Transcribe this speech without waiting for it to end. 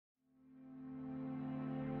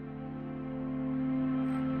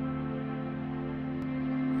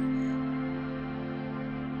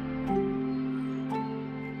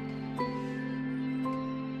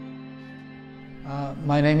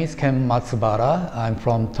My name is Ken Matsubara. I'm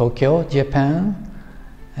from Tokyo, Japan,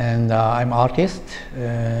 and I'm artist.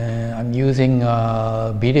 I'm using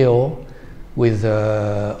video with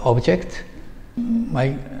object.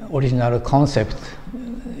 My original concept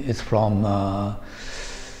is from I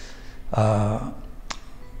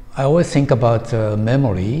always think about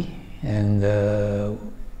memory, and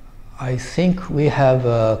I think we have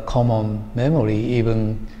a common memory,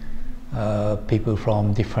 even people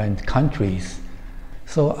from different countries.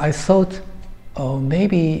 So I thought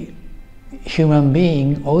maybe human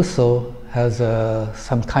being also has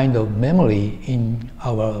some kind of memory in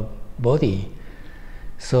our body.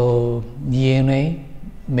 So DNA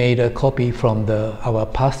made a copy from our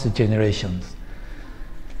past generations.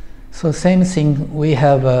 So same thing we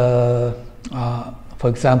have, for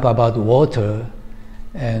example, about water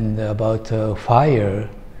and about fire.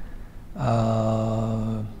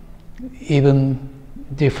 Even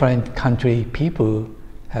different country people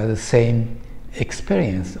have the same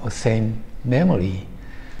experience or same memory.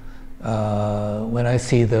 When I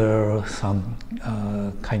see some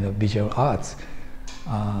kind of visual arts,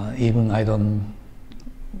 even I don't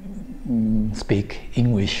speak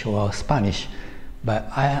English or Spanish, but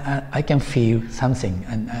I can feel something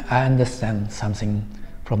and I understand something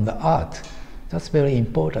from the art. That's very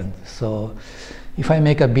important. So if I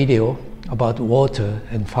make a video about water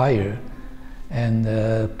and fire and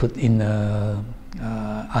put in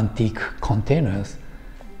antique containers,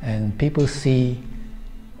 and people see,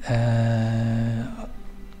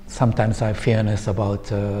 sometimes I fearless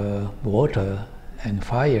about water and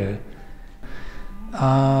fire.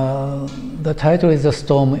 The title is A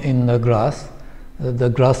Storm in the Grass. The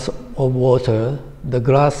grass of water, the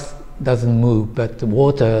grass doesn't move, but the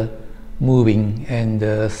water moving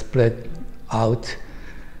and spread out.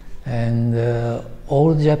 And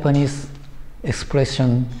all Japanese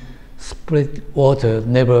expression, split water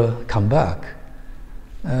never come back,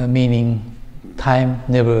 meaning time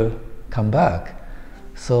never come back.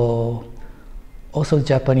 So also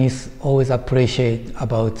Japanese always appreciate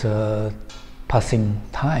about passing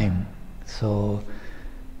time. So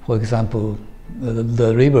for example,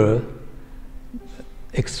 the river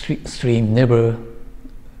stream never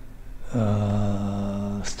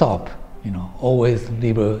stop, always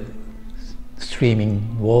river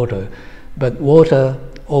streaming water, but water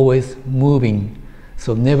always moving,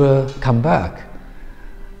 so never come back.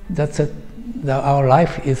 That's our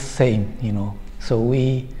life is same, So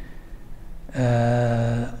we,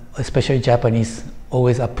 especially Japanese,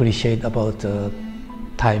 always appreciate about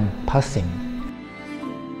time passing.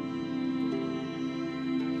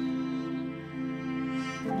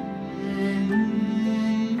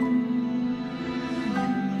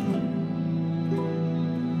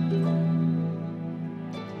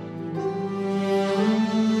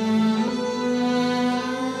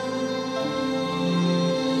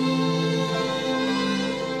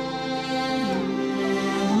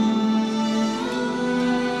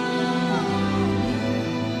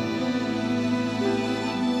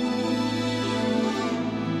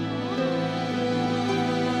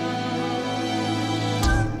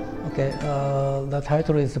 Okay, the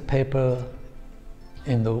title is Paper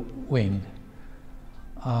in the Wind.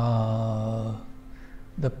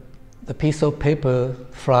 The piece of paper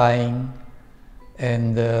flying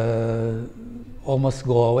and almost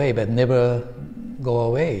go away, but never go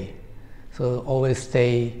away. So always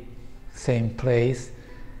stay same place,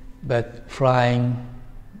 but flying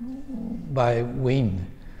by wind.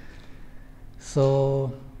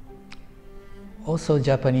 So also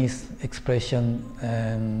Japanese expression,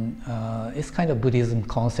 and it's kind of Buddhism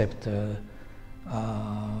concept.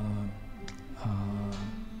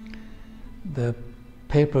 The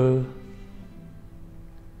paper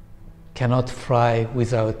cannot fly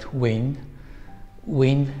without wind.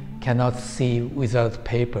 Wind cannot see without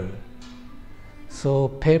paper. So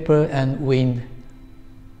paper and wind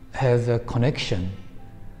has a connection.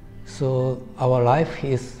 So our life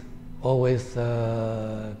is always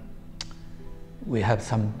we have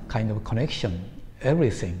some kind of connection,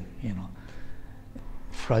 everything,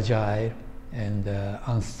 fragile and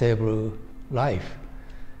unstable life.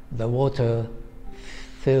 The water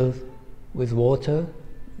filled with water,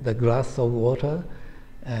 the glass of water,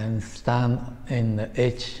 and stand on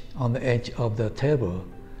the edge of the table.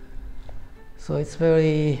 So it's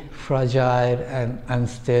very fragile and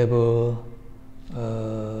unstable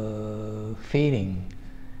feeling,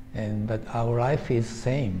 but our life is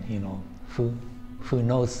same, Who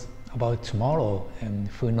knows about tomorrow and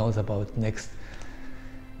who knows about next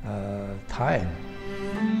time.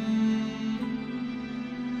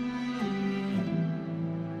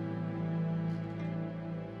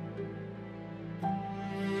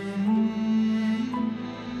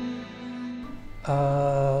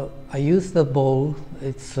 I use the bowl.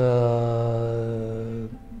 It's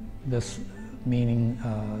this meaning.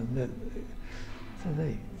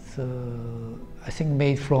 It's I think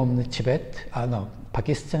made from Tibet. No,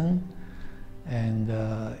 Pakistan, and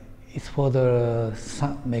it's for the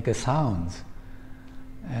make a sounds.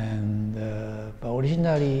 And but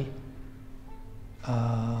originally,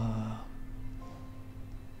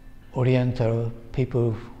 Oriental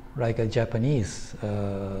people like Japanese.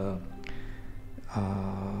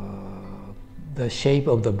 The shape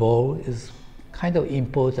of the bowl is kind of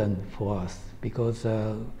important for us because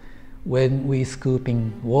when we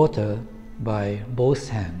scooping water by both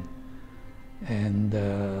hands, and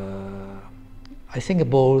I think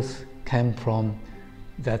bowls came from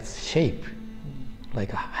that shape,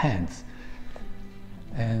 like hands,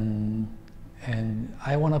 and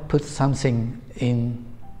I want to put something in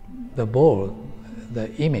the bowl,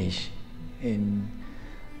 the image in.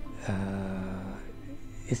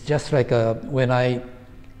 It's just like when I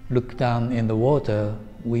look down in the water,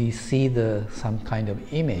 we see some kind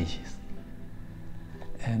of images,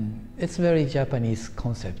 and it's very Japanese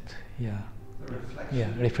concept. Yeah,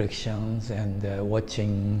 reflections and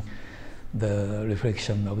watching the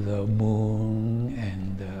reflection of the moon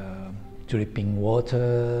and dripping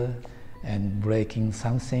water and breaking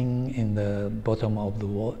something in the bottom of the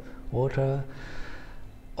water.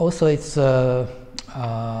 Also, it's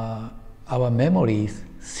our memories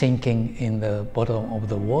sinking in the bottom of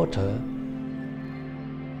the water.